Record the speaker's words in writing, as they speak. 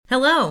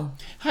Hello.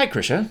 Hi,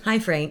 Krisha. Hi,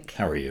 Frank.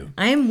 How are you?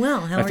 I am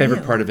well. How are you? My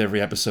favorite part of every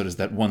episode is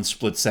that one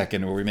split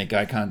second where we make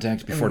eye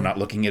contact before not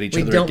looking at each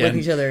other again. We don't look at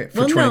each other.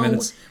 For 20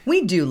 minutes.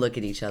 We do look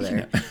at each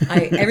other.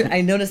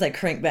 I notice I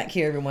crank back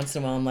here every once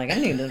in a while. I'm like, I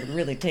need to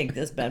really take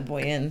this bad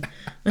boy in.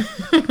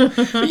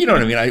 But you know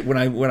what I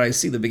mean? When I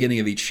see the beginning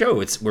of each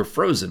show, we're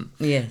frozen.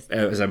 Yes.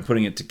 As I'm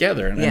putting it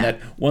together, and that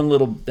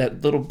little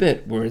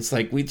bit where it's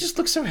like we just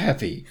look so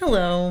happy.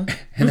 Hello.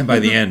 And then by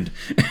the end,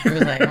 it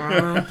was like,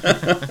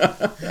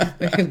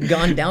 we've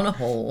gone down a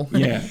hole.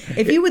 Yeah.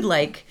 If you would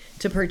like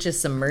to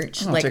purchase some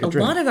merch, like a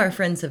lot of our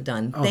friends have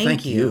done,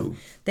 thank you.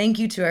 Thank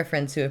you to our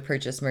friends who have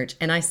purchased merch.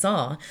 And I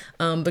saw,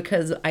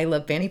 because I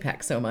love fanny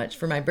packs so much,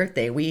 for my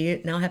birthday, we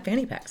now have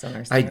fanny packs on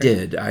our store. I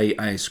did.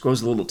 I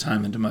squeezed a little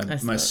time into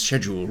my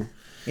schedule.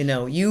 You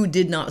know, you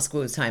did not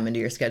squeeze time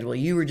into your schedule.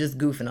 You were just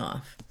goofing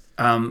off.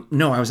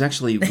 No, I was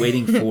actually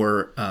waiting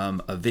for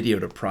a video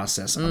to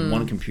process on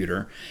one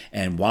computer.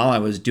 And while I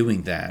was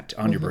doing that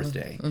on your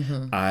birthday,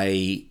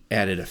 I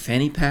added a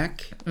fanny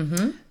pack,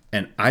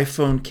 an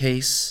iPhone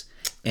case,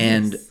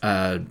 and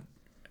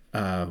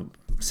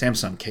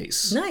Samsung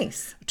case.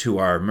 Nice. To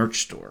our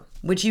merch store.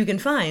 Which you can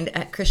find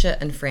at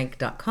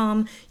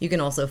KrishaandFrank.com. You can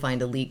also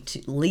find a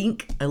leak.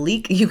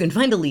 You can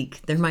find a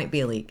leak. There might be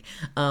a leak.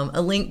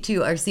 A link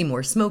to our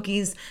Seymour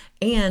Smokies.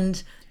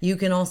 And you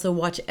can also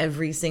watch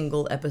every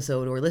single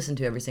episode or listen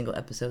to every single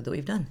episode that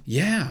we've done.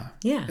 Yeah.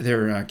 Yeah.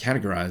 They're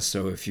categorized.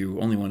 So if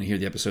you only want to hear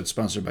the episode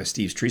sponsored by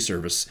Steve's Tree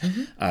Service,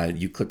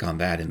 you click on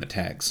that in the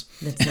tags.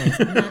 That's nice.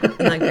 Isn't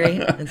that great?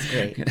 That's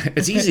great.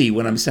 It's easy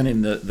when I'm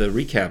sending the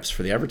recaps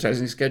for the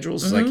advertising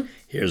schedules. It's like,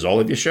 here's all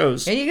of your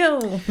shows. There you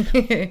go.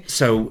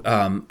 So,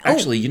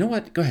 actually, you know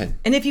what? Go ahead.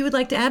 And if you would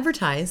like to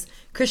advertise,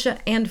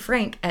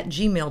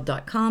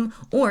 KrishaandFrank@gmail.com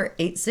or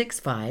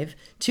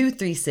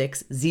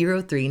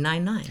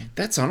 865-236-0399.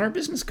 That's on our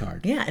business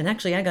card. Yeah, and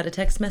actually I got a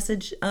text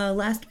message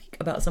last week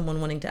about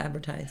someone wanting to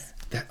advertise.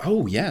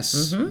 Oh,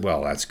 yes.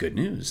 Well, that's good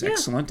news. Yeah.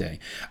 Excellent day.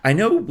 I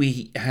know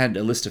we had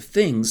a list of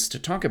things to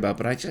talk about,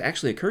 but it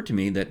actually occurred to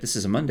me that this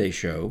is a Monday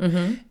show,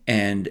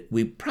 and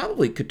we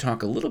probably could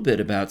talk a little bit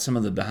about some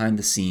of the behind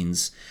the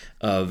scenes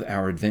of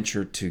our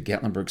adventure to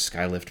Gatlinburg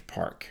Skylift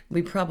Park.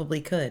 We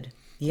probably could.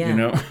 Yeah. You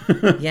know?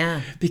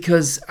 Yeah.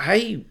 Because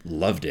I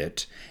loved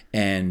it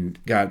and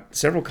got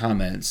several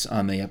comments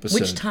on the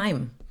episode. Which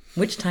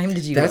time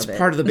did you That's love it?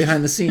 part of the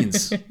behind the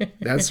scenes.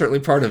 That's certainly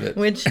part of it.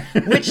 Which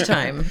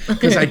time?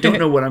 Because I don't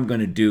know what I'm going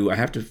to do. I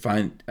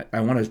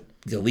want to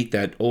delete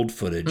that old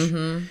footage.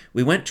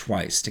 We went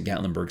twice to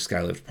Gatlinburg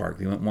Skylift Park.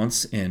 We went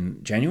once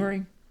in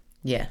January.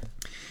 Yeah.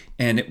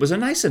 And it was a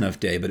nice enough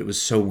day, but it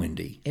was so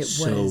windy. It was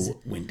so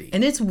windy.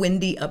 And it's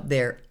windy up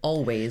there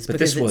always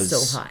because it's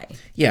so high.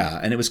 Yeah,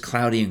 and it was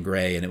cloudy and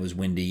gray, and it was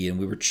windy, and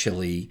we were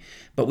chilly.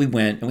 But we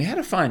went, and we had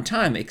a fine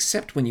time,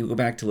 except when you go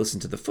back to listen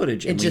to the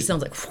footage. It just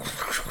sounds like...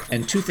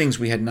 And two things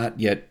we had not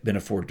yet been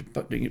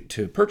afforded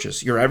to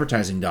purchase. Your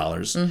advertising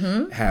dollars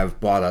have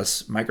bought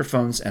us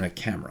microphones and a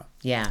camera.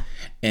 Yeah.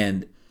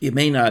 And you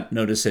may not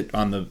notice it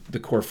on the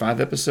core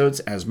 5 episodes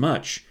as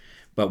much,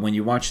 but when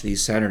you watch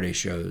these Saturday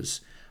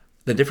shows...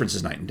 The difference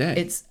is night and day.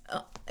 It's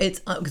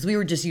because we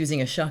were just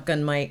using a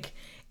shotgun mic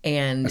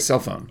and a cell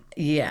phone.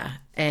 Yeah,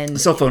 and a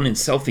cell phone in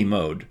selfie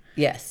mode.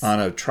 Yes, on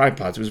a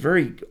tripod. So it was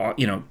very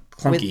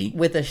clunky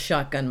with a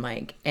shotgun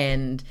mic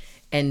and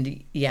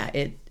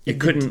yeah, you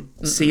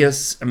couldn't see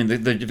us. I mean,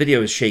 the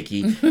video is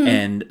shaky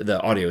and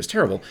the audio is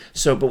terrible.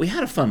 So, but we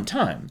had a fun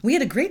time. We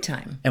had a great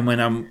time. And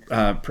when I'm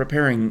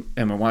preparing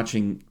and we're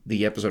watching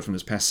the episode from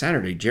this past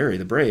Saturday, Jerry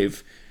the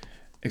Brave,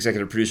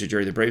 executive producer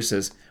Jerry the Brave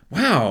says,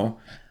 "Wow.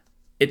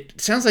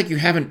 It sounds like you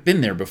haven't been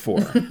there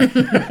before."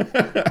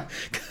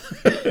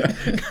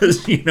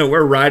 Because,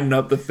 we're riding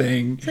up the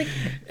thing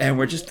and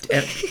we're just...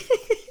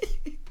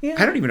 Yeah.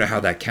 I don't even know how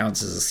that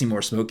counts as a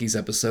Seymour Smokies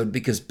episode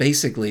because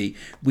basically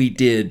we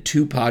did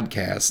 2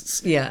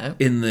 podcasts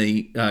in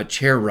the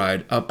chair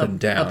ride up and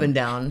down. Up and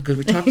down. Because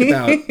we talked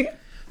about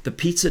the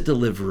pizza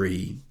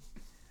delivery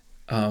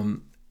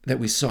that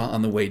we saw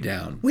on the way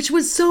down. Which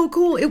was so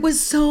cool. It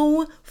was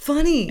so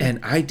funny. And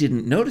I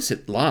didn't notice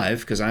it live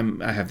because I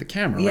have the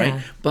camera,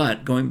 right?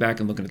 But going back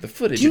and looking at the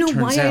footage, do you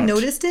know why I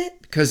noticed it?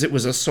 Because it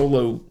was a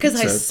solo pizza. Because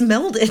I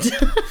smelled it.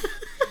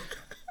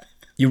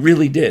 You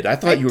really did. I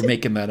thought you were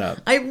making that up.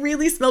 I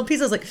really smelled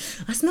pizza. I was like,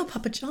 I smell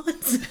Papa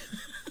John's.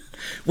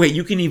 Wait,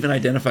 you can even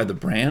identify the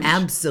brand?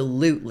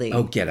 Absolutely.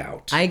 Oh, get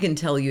out. I can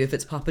tell you if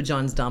it's Papa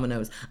John's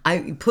Domino's.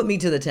 Put me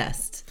to the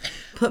test.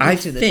 I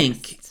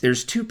think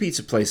there's 2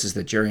 pizza places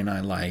that Jerry and I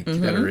like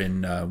that are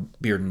in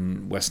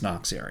Bearden, West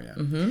Knox area.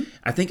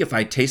 I think if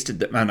I tasted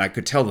them, and I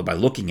could tell them by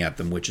looking at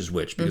them which is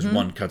which, because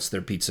one cuts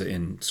their pizza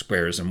in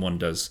squares and one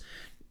does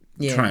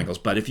triangles.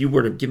 But if you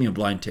were to give me a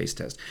blind taste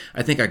test,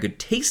 I think I could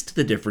taste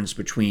the difference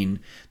between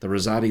the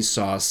Rosati's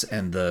sauce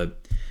and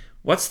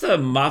what's the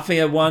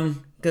Mafia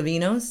one?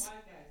 Gavino's?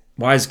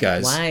 Wise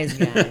Guys. Wise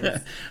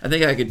Guys. I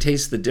think I could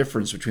taste the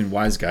difference between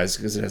Wise Guys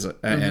because it has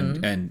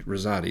and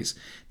Rosati's,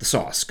 the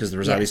sauce, because the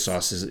Rosati's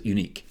sauce is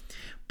unique.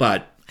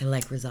 But I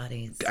like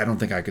risottis. I don't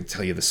think I could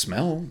tell you the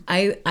smell.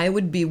 I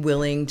would be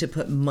willing to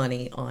put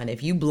money on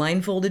if you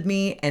blindfolded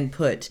me and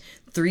put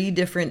 3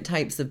 different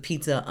types of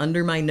pizza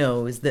under my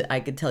nose that I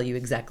could tell you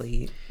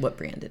exactly what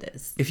brand it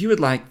is. If you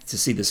would like to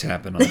see this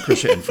happen on the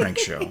Krisha and Frank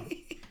show,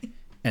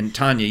 and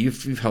Tanya,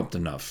 you've helped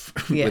enough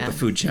with the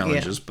food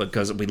challenges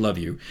because we love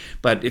you.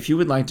 But if you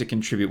would like to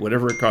contribute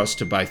whatever it costs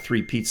to buy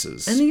 3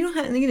 pizzas, And you don't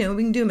have,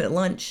 we can do them at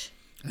lunch.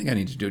 I think I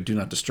need to do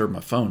not disturb my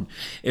phone.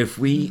 If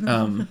we,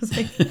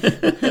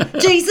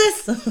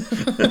 Jesus!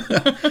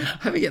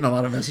 I've been getting a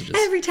lot of messages.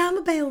 Every time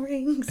a bell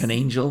rings. An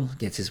angel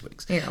gets his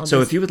wings. Here,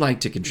 If you would like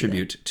to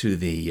contribute to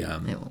the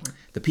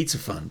pizza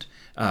fund,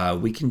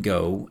 we can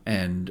go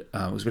and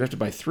we'd have to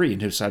buy 3 and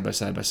do side by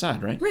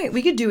side, right? Right,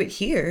 we could do it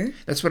here.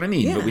 That's what I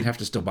mean. Yeah. But we'd have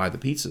to still buy the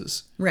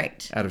pizzas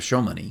Right. out of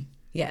show money.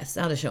 Yes,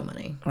 out of show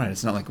money. All right,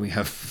 it's not like we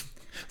have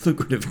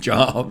lucrative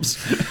jobs.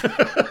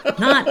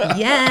 Not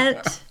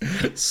yet.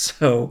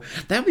 So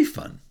that'd be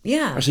fun.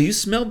 Yeah. So you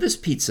smelled this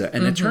pizza,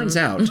 and it turns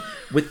out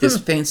with this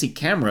fancy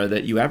camera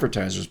that you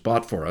advertisers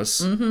bought for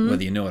us,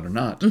 whether you know it or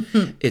not,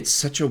 it's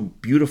such a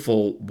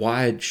beautiful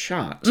wide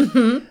shot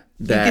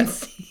that You can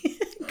see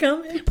it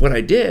coming. what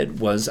I did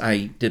was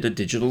I did a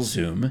digital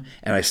zoom,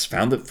 and I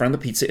found the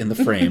pizza in the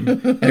frame,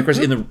 and of course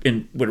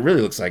in what it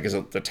really looks like is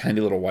a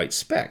tiny little white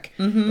speck.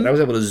 But I was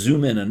able to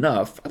zoom in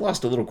enough. I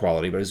lost a little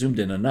quality, but I zoomed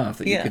in enough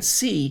that you could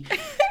see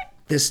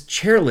this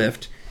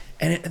chairlift,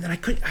 and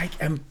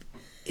then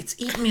it's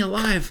eating me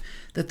alive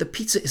that the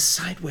pizza is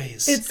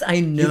sideways. I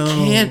know.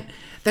 You can't.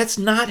 That's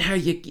not how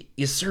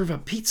you serve a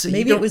pizza.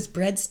 Maybe it was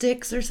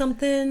breadsticks or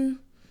something.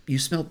 You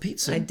smelled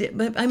pizza. I did,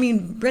 but I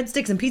mean,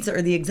 breadsticks and pizza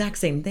are the exact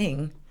same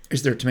thing.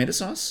 Is there tomato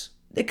sauce?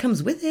 It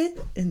comes with it,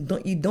 and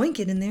you doink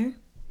it in there.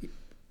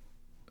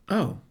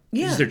 Oh,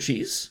 Yeah. Is there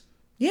cheese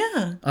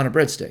Yeah, on a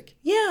breadstick?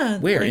 yeah.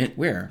 Where? Like,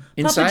 Where?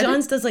 Inside? Papa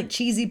John's does like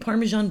cheesy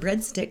Parmesan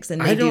breadsticks,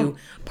 and they do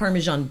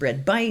Parmesan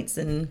bread bites,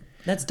 and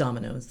that's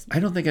Domino's. I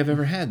don't think I've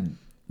ever had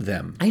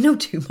them. I know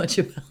too much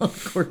about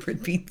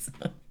corporate pizza.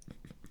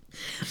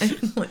 I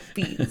don't want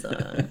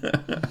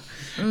pizza.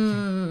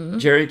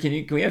 Jerry,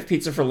 can we have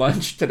pizza for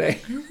lunch today?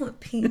 I don't want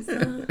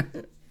pizza.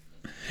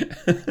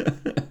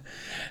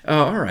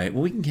 Oh, all right.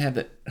 Well, we can have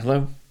that.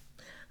 Hello?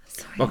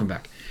 Sorry. Welcome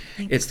back.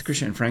 It's the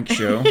Krisha and Frank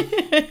show,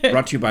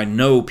 brought to you by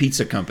no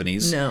pizza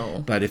companies.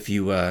 No. But if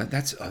you,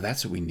 that's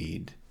what we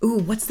need. Ooh,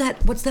 what's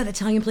that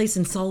Italian place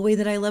in Solway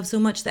that I love so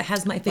much that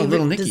has my favorite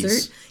Little Nicky's.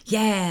 dessert?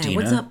 Yeah. Dina,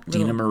 What's up?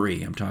 Dina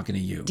Marie, I'm talking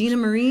to you. Dina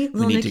Marie,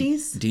 Little We need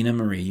Nicky's? Dina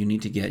Marie, you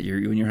need to get you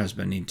and your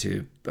husband need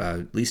to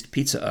at least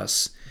pizza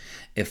us,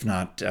 if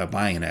not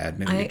buying an ad.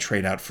 Maybe we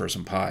trade out for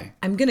some pie.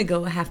 I'm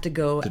gonna have to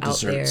go out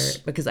desserts.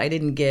 there because I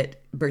didn't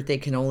get birthday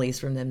cannolis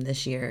from them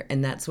this year,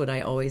 and that's what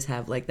I always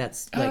have. Like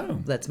that's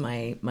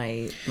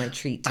my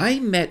treat.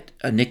 I met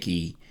a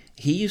Nicky.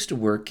 He used to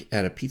work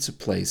at a pizza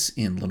place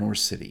in Lenore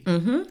City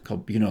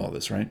called. You know all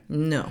this, right?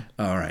 No.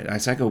 All right.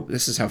 As I go,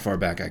 this is how far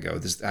back I go.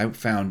 This I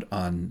found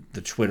on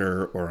the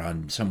Twitter or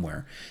on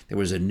somewhere. There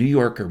was a New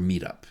Yorker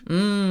meetup,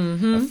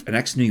 an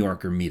ex-New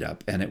Yorker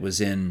meetup, and it was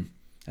in.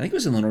 I think it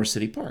was in Lenore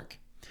City Park,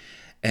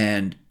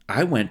 and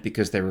I went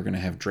because they were going to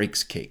have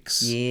Drake's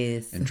Cakes.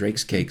 Yes. And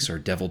Drake's Cakes are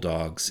devil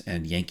dogs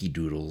and Yankee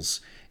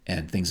Doodles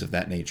and things of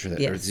that nature.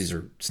 These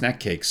are snack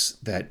cakes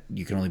that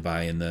you can only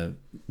buy in the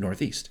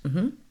Northeast.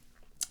 And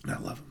I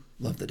love them.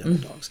 Love the devil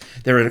dogs.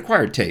 They're an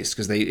acquired taste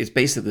because it's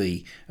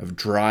basically a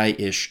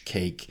dry-ish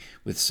cake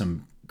with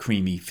some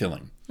creamy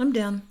filling. I'm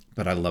down.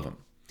 But I love them.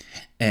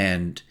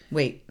 And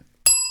Wait.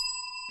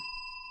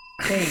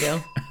 There you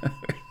go.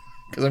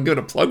 because I'm going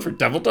to plug for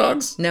devil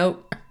dogs.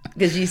 Nope.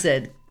 Because you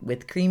said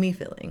with creamy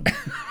filling.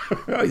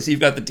 Oh, so you've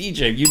got the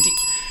DJ. Did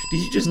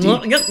you just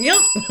Yep.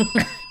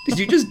 did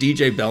you just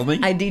DJ Bell me?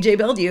 I DJ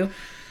Belled you.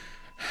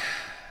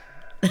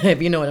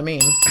 If you know what I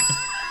mean.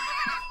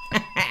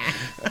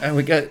 And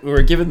we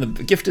were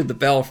gifted the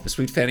bell from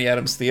Sweet Fanny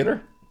Adams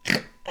Theater.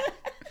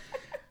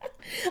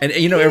 And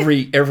you know,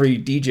 every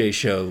DJ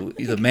show,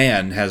 the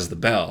man has the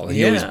bell. And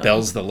he always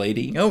bells the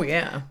lady. Oh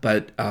yeah.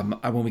 But when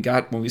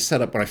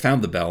I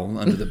found the bell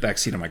under the back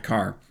seat of my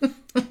car,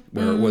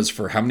 where it was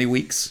for how many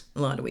weeks?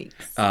 A lot of weeks.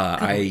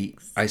 I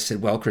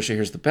said, well, Krisha,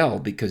 here's the bell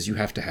because you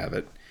have to have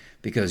it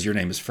because your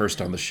name is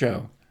first on the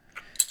show,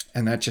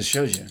 and that just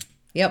shows you.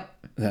 Yep.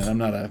 That I'm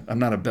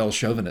not a bell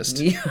chauvinist.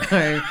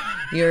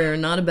 You're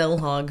not a bell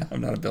hog.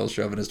 I'm not a bell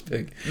chauvinist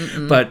pig.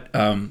 But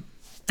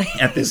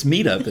at this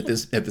meetup,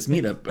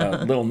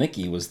 Little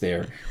Nicky was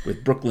there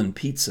with Brooklyn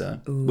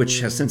Pizza, which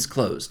has since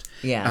closed.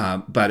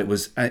 Yeah. But it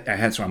was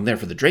so I'm there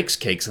for the Drake's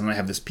Cakes, and I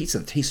have this pizza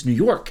that tastes New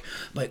York.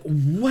 I'm like,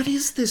 what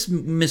is this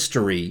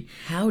mystery?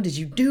 How did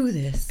you do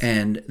this?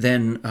 And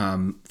then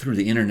through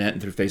the internet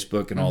and through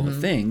Facebook and all the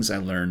things, I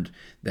learned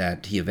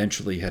that he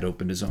eventually had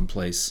opened his own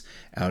place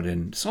out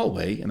in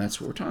Solway, and that's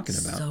what we're talking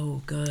about.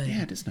 So good.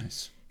 Yeah, it is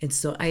nice. It's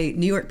so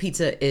New York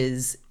pizza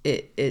is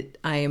it.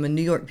 I am a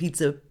New York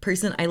pizza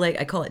person.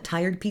 I call it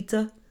tired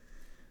pizza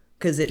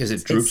because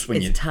it droops when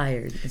it's you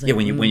tired. It's yeah,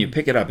 like, when you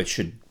pick it up, it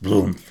should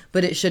bloom.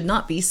 but it should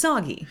not be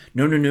soggy.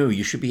 No.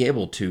 You should be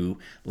able to,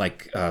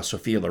 like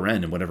Sophia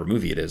Loren in whatever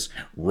movie it is,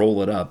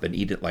 roll it up and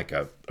eat it like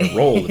a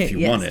roll if you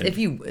Yes,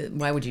 wanted.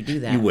 why would you do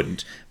that? You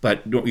wouldn't,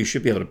 but you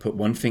should be able to put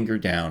one finger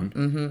down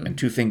and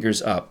two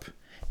fingers up,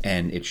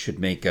 and it should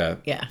make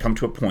come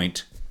to a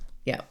point.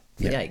 Yeah.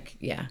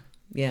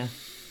 Yeah.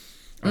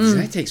 Oh,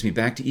 that takes me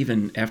back to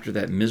even after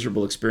that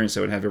miserable experience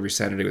I would have every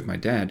Saturday with my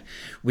dad.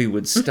 We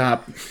would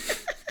stop.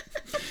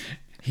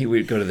 He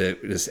would go to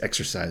this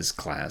exercise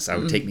class. He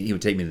would take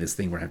me to this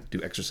thing where I have to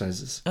do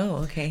exercises. Oh,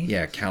 okay.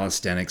 Yeah,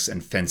 calisthenics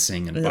and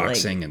fencing and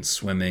boxing and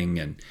swimming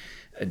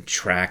and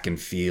track and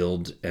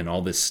field and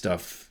all this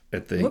stuff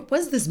at the. What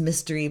was this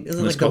mystery? Is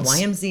it like the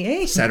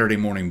YMCA? Saturday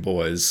Morning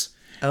Boys.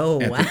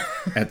 Oh, wow.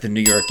 At the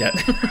New York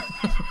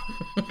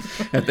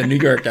at the New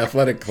York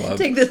Athletic Club.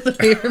 Take this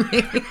away from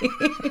me.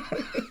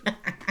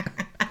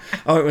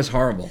 Oh, it was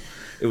horrible.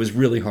 It was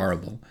really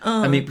horrible.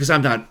 I mean, because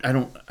I'm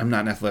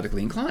not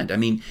athletically inclined. I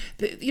mean,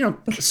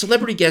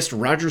 celebrity guest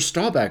Roger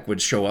Staubach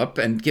would show up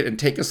and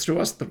take us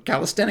through the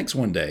calisthenics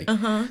one day.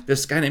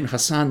 This guy named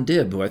Hassan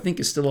Dib, who I think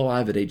is still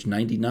alive at age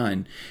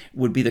 99,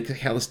 would be the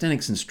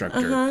calisthenics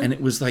instructor. And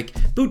it was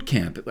like boot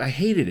camp. I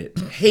hated it.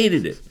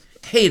 Hated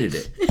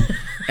it.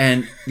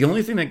 And the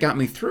only thing that got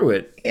me through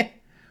it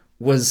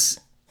was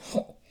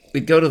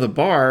we'd go to the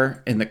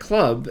bar in the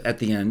club at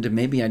the end, and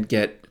maybe I'd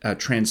get a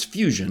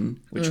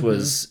transfusion, which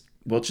was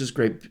Welch's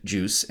grape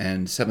juice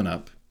and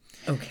 7-Up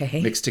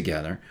mixed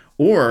together.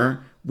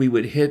 Or we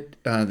would hit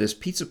this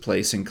pizza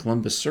place in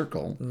Columbus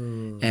Circle,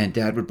 and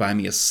Dad would buy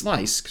me a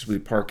slice because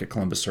we'd park at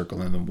Columbus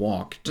Circle and then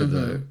walk to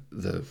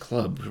the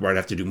club where I'd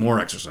have to do more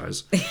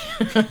exercise.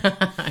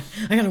 I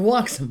gotta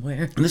walk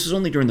somewhere. And this was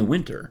only during the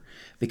winter,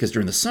 because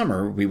during the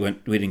summer we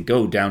didn't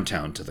go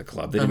downtown to the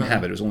club. They didn't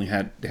have it. It was only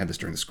they had this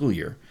during the school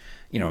year.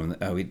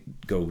 We'd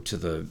go to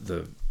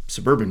the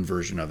suburban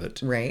version of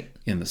it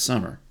in the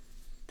summer.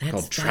 That's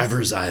called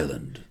Travers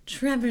Island.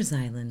 Travers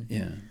Island.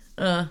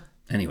 Yeah.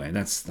 Anyway,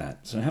 that's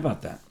that. So how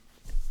about that?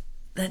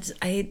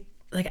 I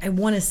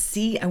want to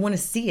see it. I want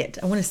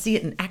to see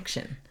it in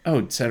action.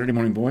 Oh, Saturday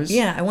Morning Boys?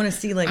 Yeah, I want to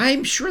see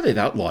I'm sure they've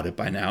outlawed it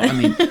by now. I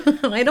mean,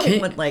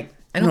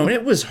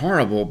 it was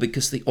horrible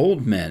because the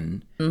old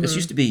men. This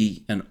used to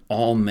be an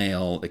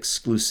all-male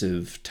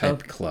exclusive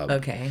type club.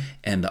 Okay.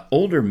 And the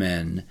older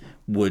men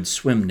would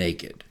swim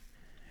naked,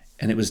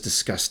 and it was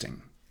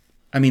disgusting.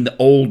 I mean, the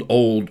old,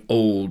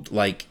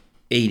 like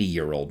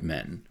 80-year-old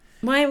men.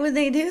 Why would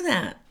they do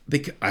that?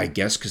 I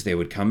guess because they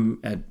would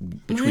come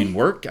between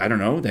work. I don't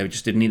know. They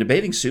just didn't need a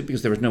bathing suit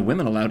because there was no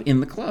women allowed in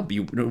the club.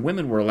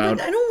 Women were allowed.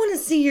 But I don't want to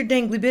see your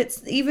dangly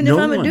bits, even if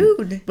I'm a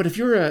dude. But if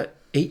you're a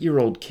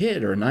 8-year-old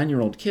kid or a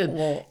 9-year-old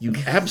kid, you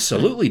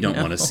absolutely don't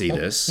want to see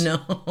this.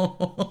 No.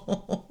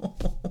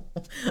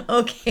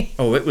 Okay.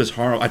 Oh, it was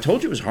horrible. I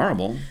told you it was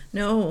horrible.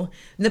 No,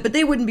 but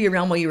they wouldn't be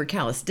around while you were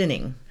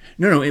calisthening.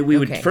 No.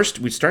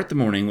 We'd start the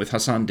morning with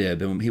Hassan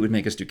Dib, and he would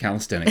make us do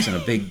calisthenics in a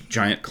big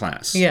giant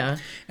class. Yeah.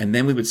 And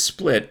then we would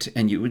split,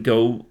 and you would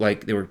go,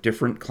 like, there were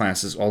different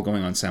classes all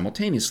going on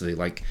simultaneously.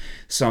 Like,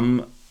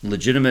 some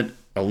legitimate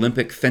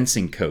Olympic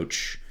fencing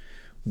coach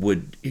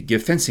would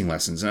give fencing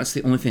lessons, and that's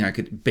the only thing I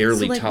could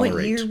barely tolerate.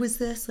 What year was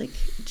this? Like,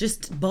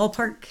 just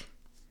ballpark?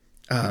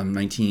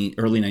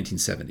 Early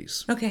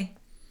 1970s. Okay.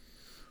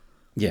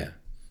 Yeah.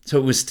 So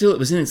it was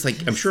in its,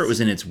 like, I'm sure it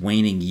was in its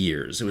waning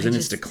years. It was in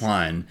its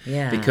decline.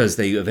 Yeah. Because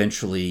they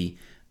eventually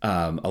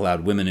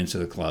allowed women into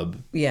the club.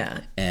 Yeah.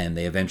 And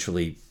they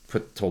eventually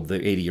told the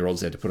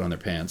 80-year-olds they had to put on their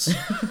pants.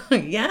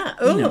 Yeah.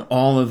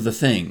 All of the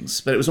things.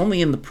 But it was only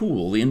in the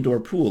pool, the indoor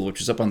pool, which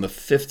was up on the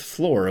 5th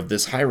floor of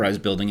this high-rise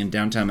building in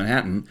downtown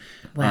Manhattan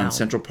on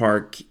Central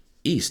Park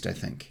East, I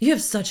think. You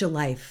have such a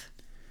life.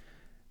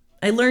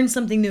 I learn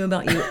something new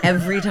about you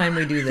every time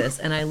we do this,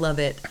 and I love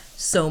it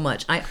so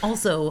much. I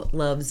also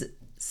loves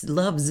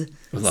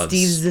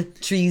Steve's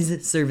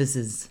Trees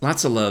Services.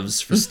 Lots of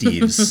loves for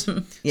Steve's.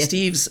 Yeah.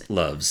 Steve's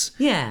loves.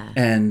 Yeah.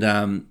 And,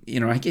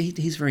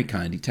 he's very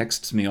kind. He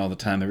texts me all the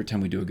time. Every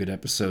time we do a good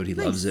episode, he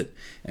loves it.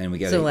 And we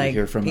get to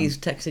hear from him. He's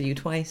texted you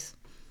twice?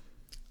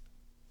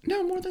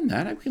 No, more than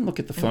that. I can look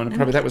at the phone.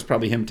 That was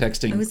probably him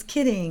texting. I was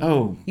kidding.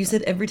 Oh. You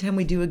said every time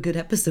we do a good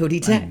episode, he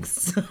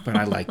texts. But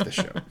I like the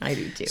show. I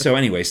do too. So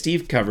anyway,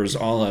 Steve covers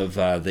all of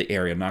the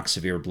area, Knox,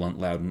 Sevier, Blount,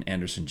 Loudoun,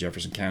 Anderson,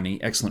 Jefferson County.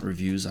 Excellent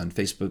reviews on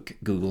Facebook,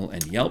 Google,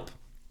 and Yelp.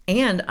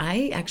 And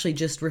I actually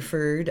just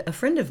referred a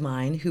friend of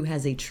mine who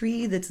has a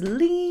tree that's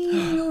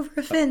leaning over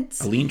a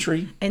fence. A lean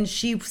tree? And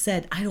she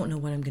said, I don't know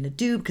what I'm going to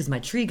do because my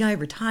tree guy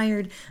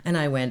retired. And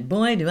I went,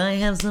 boy, do I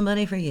have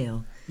somebody for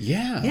you.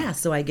 Yeah. Yeah,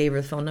 so I gave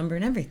her the phone number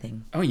and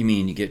everything. Oh, you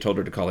mean told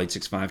her to call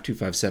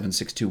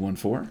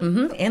 865-257-6214?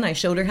 Mm-hmm. And I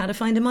showed her how to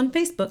find him on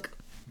Facebook.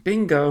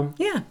 Bingo.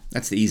 Yeah.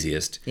 That's the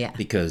easiest. Yeah.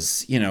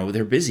 Because,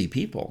 they're busy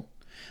people.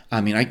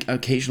 I mean, I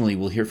occasionally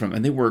will hear from,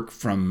 and they work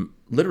from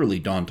literally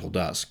dawn till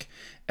dusk,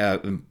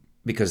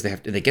 because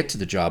they get to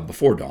the job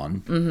before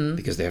dawn,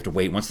 because they have to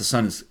wait once there's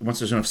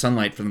enough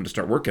sunlight for them to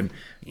start working.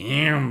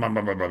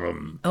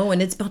 Oh,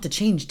 and it's about to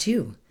change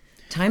too.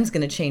 time's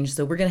going to change,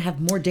 so we're going to have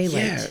more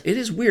daylight. Yeah, it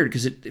is weird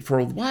because for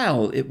a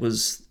while it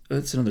was.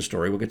 That's another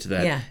story. We'll get to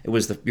that. Yeah. It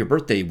was your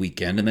birthday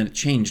weekend, and then it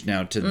changed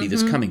now to be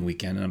this coming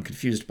weekend, and I'm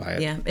confused by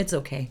it. Yeah, it's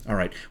okay. All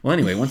right. Well,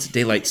 anyway, once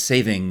daylight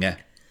saving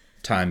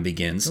time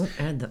begins, Don't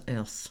add the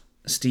S.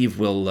 Steve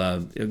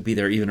will be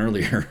there even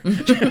earlier,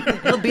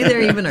 He'll be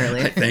there even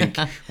earlier. I think,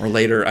 or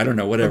later. I don't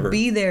know. Whatever.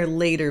 Be there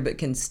later, but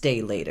can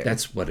stay later.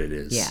 That's what it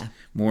is. Yeah.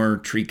 More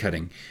tree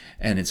cutting,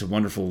 and it's a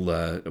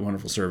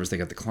wonderful service. They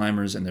got the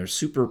climbers, and they're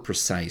super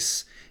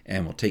precise,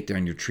 and will take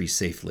down your tree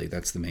safely.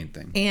 That's the main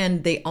thing.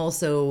 And they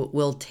also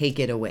will take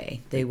it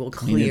away. They will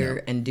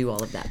clear and do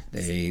all of that.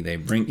 They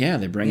bring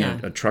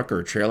a truck or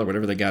a trailer,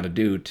 whatever they got to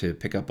do to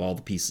pick up all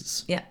the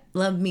pieces. Yeah,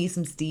 love me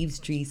some Steve's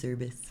Tree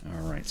Service.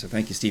 All right. So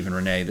thank you, Steve and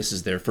Renee. This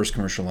is their first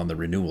commercial on the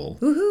renewal.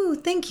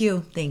 Woohoo! Thank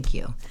you.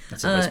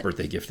 That's a nice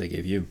birthday gift they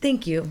gave you.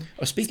 Thank you.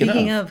 Oh,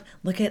 speaking of,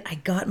 look at I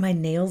got my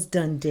nails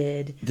done.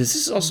 This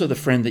is also the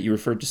friend that you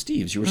referred to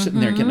Steve's. You were sitting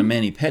there getting a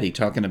mani-pedi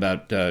talking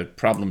about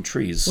problem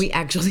trees. We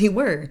actually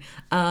were.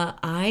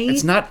 I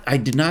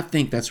did not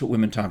think that's what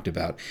women talked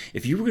about.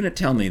 If you were going to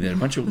tell me that a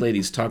bunch of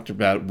ladies talked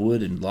about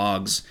wood and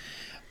logs,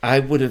 I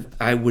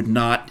would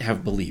not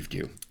have believed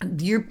you.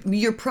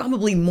 You're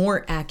probably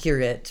more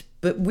accurate,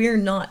 but we're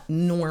not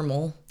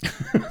normal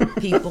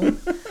people.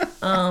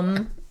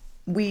 That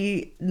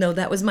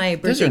was my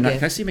birthday gift.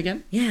 Can I see them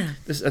again? Yeah.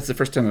 That's the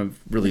first time I've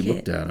really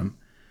looked at them.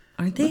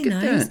 Aren't they Look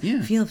at nice? that,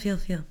 yeah. Feel.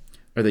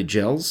 Are they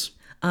gels?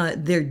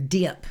 They're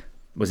dip.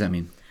 What does that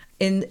mean?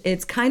 And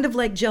it's kind of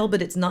like gel,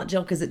 but it's not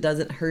gel because it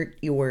doesn't hurt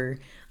your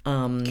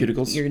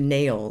cuticles, your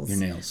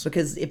nails.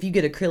 Because if you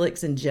get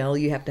acrylics and gel,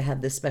 you have to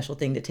have this special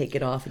thing to take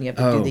it off, and you have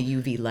to do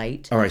the UV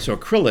light. All right, so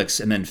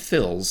acrylics and then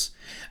fills.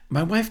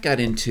 My wife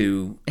got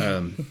into.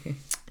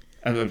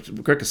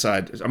 Quick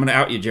aside, I'm going to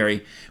out you,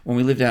 Jerry. When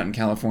we lived out in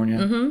California,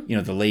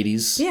 the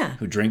ladies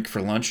who drink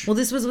for lunch. Well,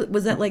 this was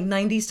that like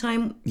 90s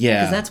time?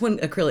 Yeah. Because that's when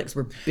acrylics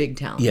were big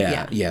town.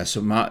 Yeah.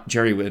 So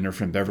Jerry and her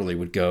friend Beverly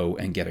would go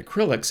and get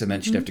acrylics, and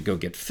then she'd have to go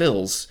get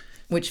fills.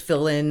 Which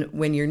fill in,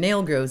 when your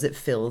nail grows, it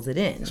fills it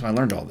in. So I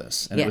learned all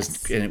this. And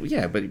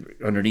but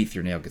underneath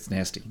your nail gets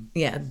nasty.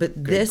 Yeah,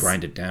 but this...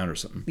 grind it down or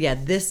something. Yeah,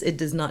 it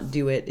does not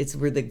do it. It's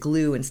where the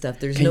glue and stuff,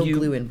 there's no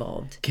glue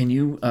involved. Can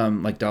you,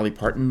 like Dolly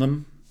Parton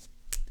them?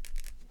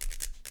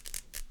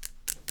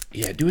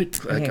 Yeah, do it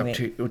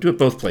do it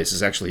both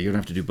places, actually. You don't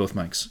have to do both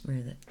mics. Where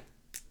is it?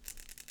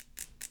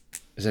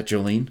 Is that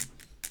Jolene?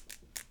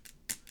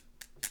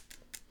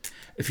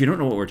 If you don't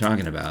know what we're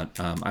talking about,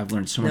 I've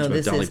learned so much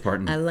about Dolly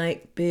Parton. I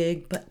like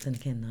big butts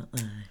and cannot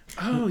lie.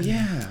 Oh,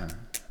 yeah.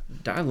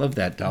 I love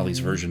that Dolly's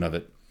version of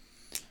it.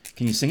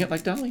 Can you sing it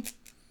like Dolly?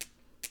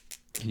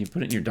 Can you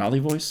put it in your Dolly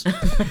voice?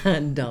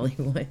 Dolly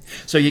voice.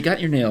 So you got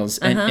your nails,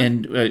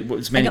 and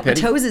what's mani-pedi? I got my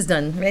toes is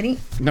done. Ready?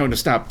 No,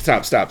 stop.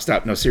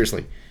 No,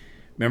 seriously.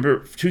 Remember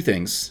two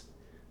things.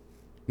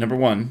 Number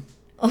one,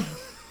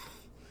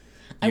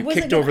 you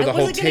kicked over the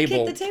whole table. I wasn't going to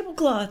kick the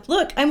tablecloth.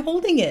 Look, I'm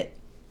holding it.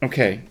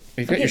 Okay.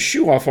 You've got your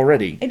shoe off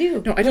already. I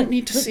do. No, I don't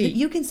need to see.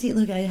 You can see.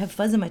 Look, I have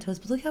fuzz in my toes,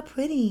 but look how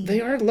pretty. They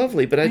are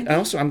lovely, but I'm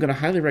going to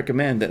highly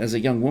recommend that as a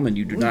young woman,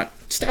 you do not...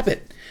 Stop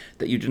it!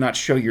 That you do not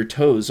show your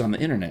toes on the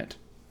internet.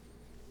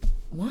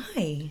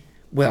 Why?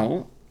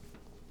 Well,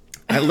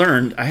 I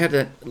learned... I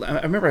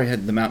remember I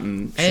had the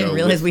mountain show. I didn't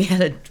realize we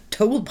had a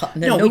toe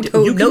policy.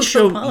 You can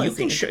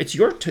show... It's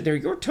they're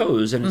your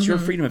toes, and it's your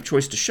freedom of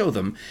choice to show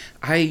them.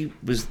 I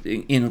was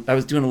doing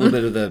a little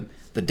bit of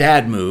the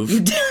dad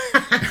move.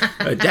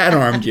 Dad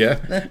armed you,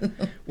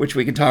 which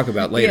we can talk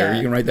about later. Yeah,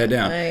 you can write that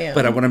down.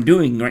 But what I'm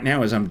doing right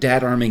now is I'm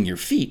dad arming your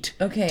feet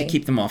to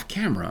keep them off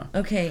camera.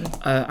 Okay.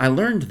 I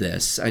learned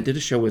this. I did a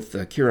show with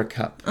Kira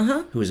Cup,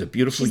 who is a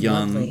beautiful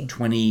young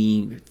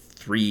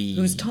 23.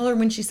 Who's taller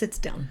when she sits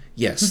down.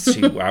 Yes,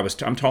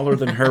 I'm taller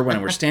than her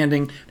when we're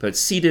standing, but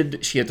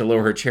seated, she had to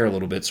lower her chair a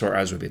little bit so our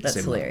eyes would be at the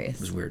same level. That's hilarious.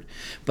 It was weird.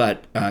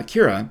 But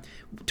Kira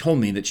told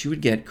me that she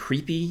would get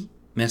creepy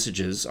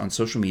messages on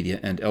social media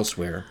and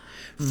elsewhere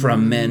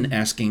from men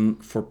asking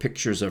for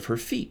pictures of her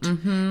feet.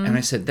 And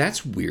I said,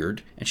 that's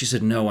weird. And she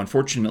said, no,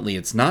 unfortunately,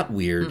 it's not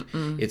weird.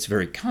 It's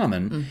very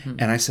common.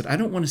 And I said, I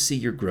don't want to see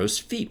your gross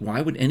feet.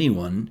 Why would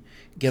anyone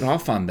get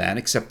off on that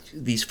except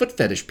these foot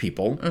fetish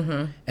people?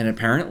 And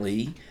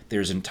apparently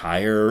there's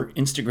entire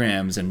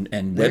Instagrams and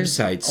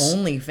websites.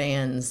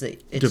 OnlyFans.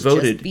 It's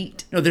devoted. Just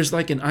feet. No, there's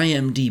like an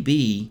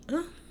IMDb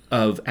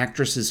of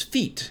actresses'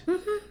 feet.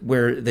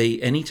 Where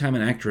anytime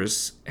an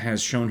actress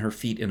has shown her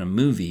feet in a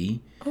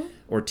movie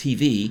or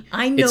TV,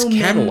 it's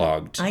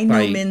cataloged. I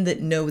know men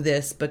that know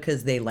this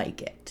because they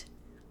like it.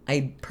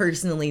 I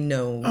personally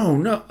know. Oh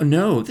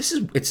no!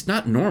 It's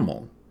not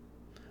normal.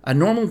 I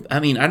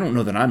don't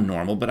know that I'm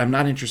normal, but I'm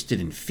not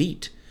interested in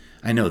feet.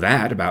 I know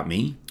that about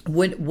me.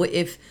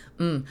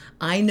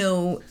 I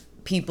know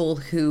people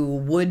who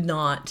would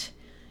not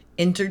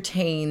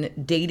entertain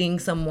dating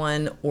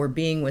someone or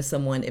being with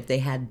someone if they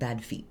had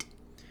bad feet.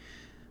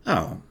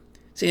 Oh.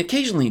 See,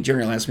 occasionally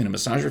Jerry will ask me to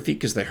massage her feet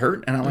because they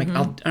hurt, and I'm like,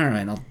 I'll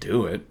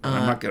do it.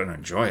 I'm not going to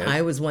enjoy it.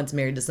 I was once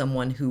married to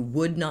someone who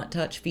would not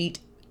touch feet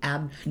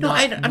I'm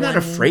not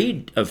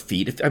afraid of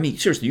feet. I mean,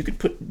 seriously, you could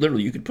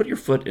put your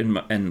foot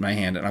in my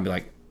hand, and I'll be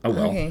like, oh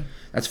well, Okay.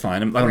 that's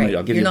fine. Right.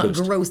 I'll give You're you a not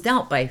boost. grossed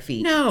out by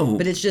feet. No.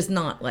 But it's just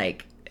not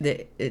like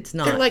it's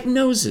not. They're like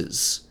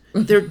noses.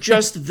 They're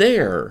just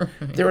there.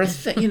 They're a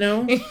thing, you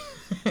know.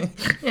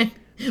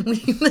 When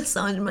you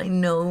massage my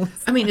nose.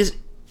 I mean, is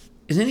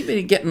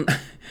anybody getting?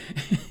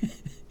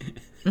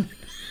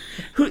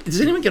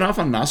 Does anyone get off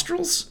on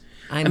nostrils?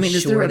 I'm I mean,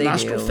 is there sure a they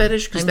nostril do.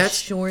 fetish? I'm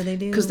sure they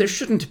do. Because there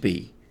shouldn't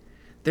be.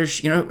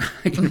 There's, You're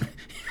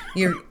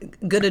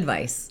good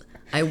advice.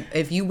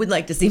 If you would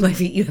like to see my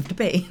feet, you have to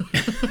pay.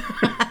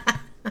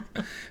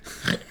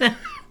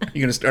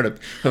 You're gonna start a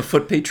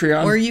foot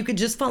Patreon, Or you could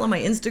just follow my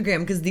Instagram,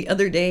 because the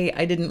other day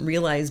I didn't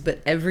realize,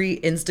 but every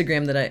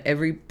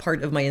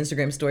part of my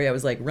Instagram story, I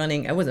was like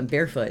running. I wasn't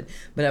barefoot,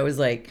 but I was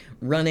like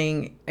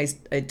running.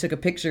 I took a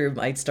picture.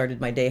 I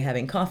started my day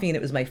having coffee, and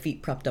it was my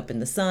feet propped up in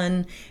the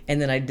sun. And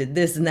then I did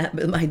this and that,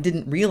 but I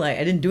didn't realize.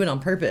 I didn't do it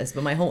on purpose,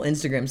 but my whole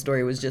Instagram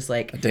story was just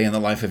like, day in the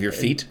life of your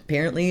feet.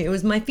 apparently it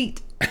was my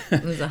feet.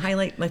 It was a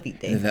highlight my feet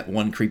day. And that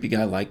one creepy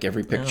guy like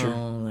every picture.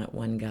 Oh, that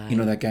one guy. You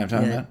know that guy I'm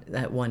talking about?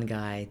 That one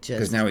guy just.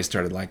 Because now he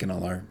started liking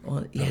all our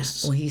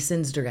posts. Well, he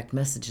sends direct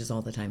messages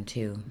all the time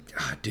too.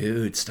 Ah,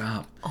 dude,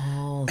 stop.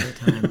 All the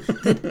time.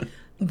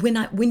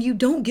 When you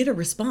don't get a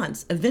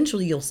response,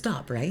 eventually you'll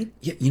stop, right?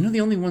 Yeah, you know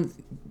the only one.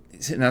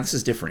 Now this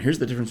is different. Here's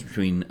the difference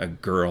between a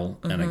girl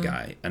and a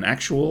guy. An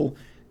actual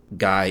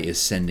guy is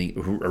sending,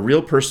 a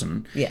real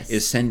person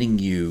is sending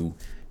you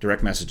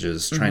direct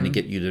messages trying to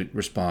get you to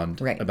respond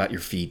about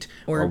your feet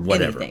or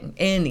whatever.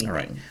 Anything. All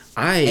right.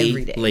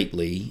 Every day.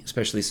 Lately,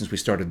 especially since we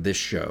started this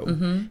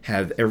show,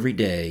 have every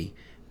day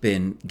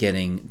been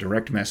getting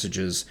direct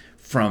messages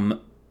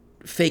from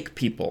fake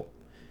people.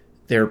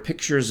 They're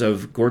pictures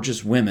of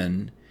gorgeous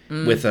women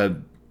with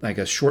a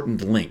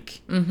shortened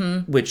link,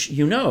 which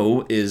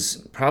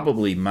is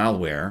probably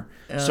malware.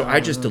 So I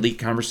just delete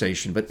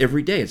conversation. But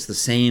every day it's the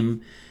same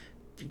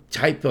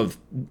type of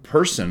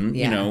person,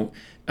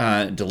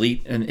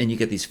 delete, and you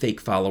get these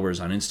fake followers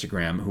on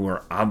Instagram who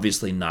are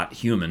obviously not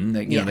human.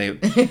 They have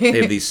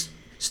these.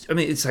 I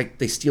mean, it's like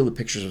they steal the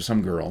pictures of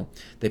some girl.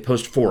 They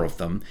post 4 of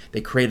them.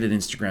 They create an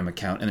Instagram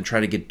account and then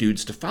try to get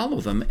dudes to follow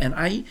them. And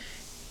I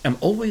am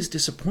always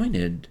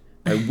disappointed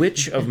by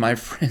which of my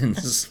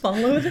friends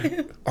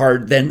are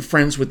then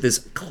friends with this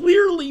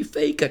clearly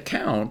fake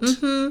account.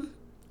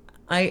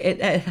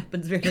 It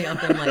happens very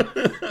often.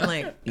 I'm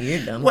like,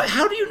 you're dumb. Well,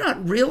 how do you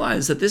not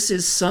realize that this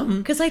is some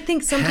Because I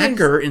think sometimes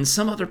hacker in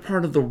some other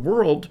part of the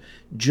world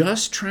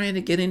just trying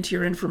to get into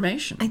your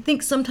information? I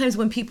think sometimes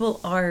when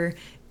people are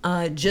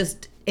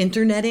just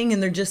interneting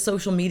and they're just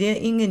social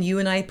mediaing, and you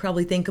and I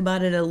probably think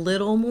about it a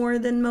little more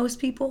than most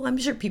people. I'm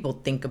sure people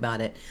think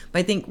about it, but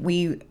I think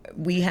we've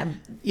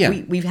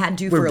had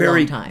to for a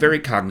long time. Very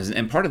cognizant,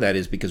 and part of that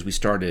is because we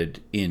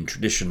started in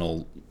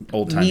traditional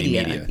old-timey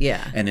media.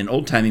 Yeah. And in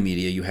old-timey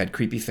media, you had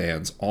creepy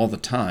fans all the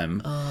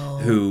time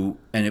so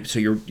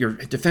your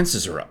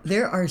defenses are up.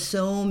 There are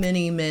so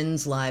many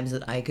men's lives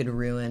that I could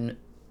ruin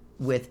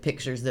with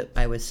pictures that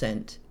I was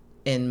sent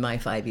in my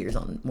 5 years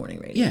on morning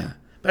radio. Yeah.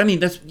 But I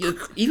mean, that's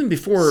even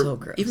before So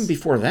gross. even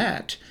before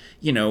that.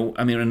 I mean,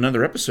 in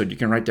another episode, you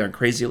can write down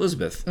Crazy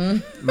Elizabeth.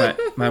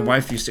 My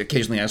wife used to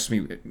occasionally ask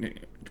me,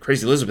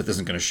 "Crazy Elizabeth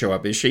isn't going to show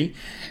up, is she?"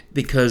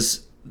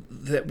 Because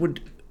there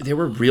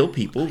were real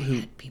people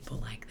who. People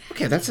like that.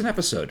 Okay, that's an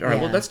episode. All right,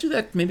 Yeah. well, let's do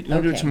that. Maybe you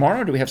want to do it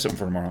tomorrow, or do we have something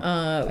for tomorrow?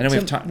 I know we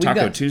have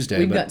Taco Tuesday.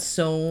 We've got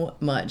so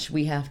much.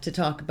 We have to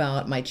talk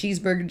about my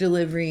cheeseburger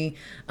delivery.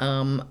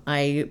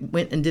 I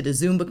went and did a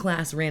Zumba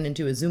class, ran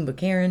into a Zumba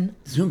Karen.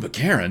 Zumba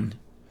Karen?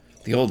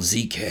 The old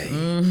ZK.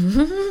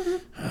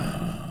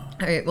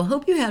 All right, well,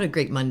 hope you had a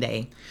great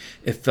Monday.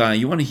 If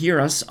you want to hear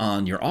us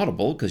on your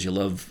Audible, because you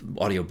love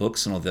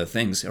audiobooks and all the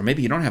things, or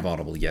maybe you don't have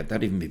Audible yet,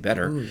 that'd even be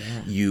better. Ooh,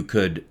 yeah. You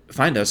could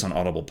find us on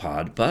Audible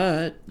Pod,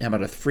 but how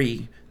about a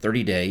free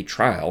 30-day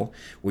trial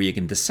where you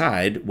can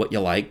decide what you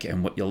like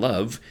and what you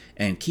love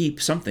and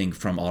keep something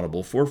from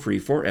Audible for free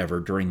forever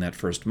during that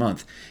first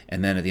month.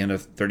 And then at the end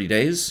of 30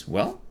 days,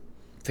 well,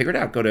 figure it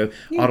out. Go to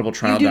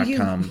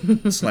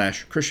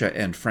audibletrial.com/Krisha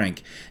and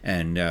Frank,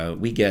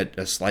 and we get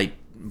a slight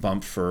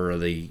bump for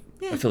the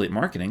affiliate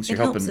marketing. So It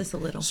you're helping helps us a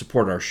little.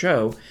 support our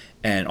show,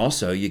 and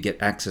also you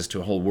get access to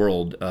a whole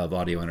world of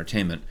audio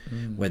entertainment.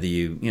 Whether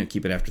you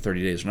keep it after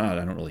 30 days or not,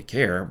 I don't really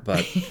care,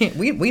 but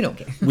we don't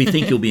care. we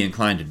think you'll be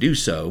inclined to do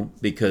so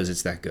because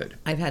it's that good.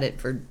 I've had it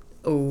for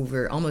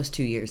over almost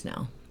 2 years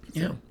now.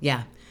 So,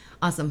 yeah.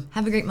 Awesome.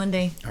 Have a great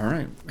Monday. All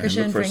right.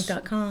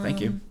 KrishaandFrank.com.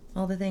 Thank you.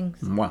 All the things.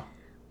 Mwah.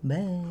 Bye.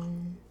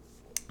 And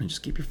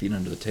just keep your feet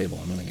under the table.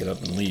 I'm going to get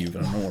up and leave,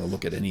 and I don't want to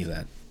look at any of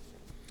that.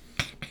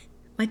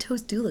 My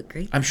toes do look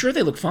great. I'm sure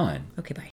they look fine. Okay, bye.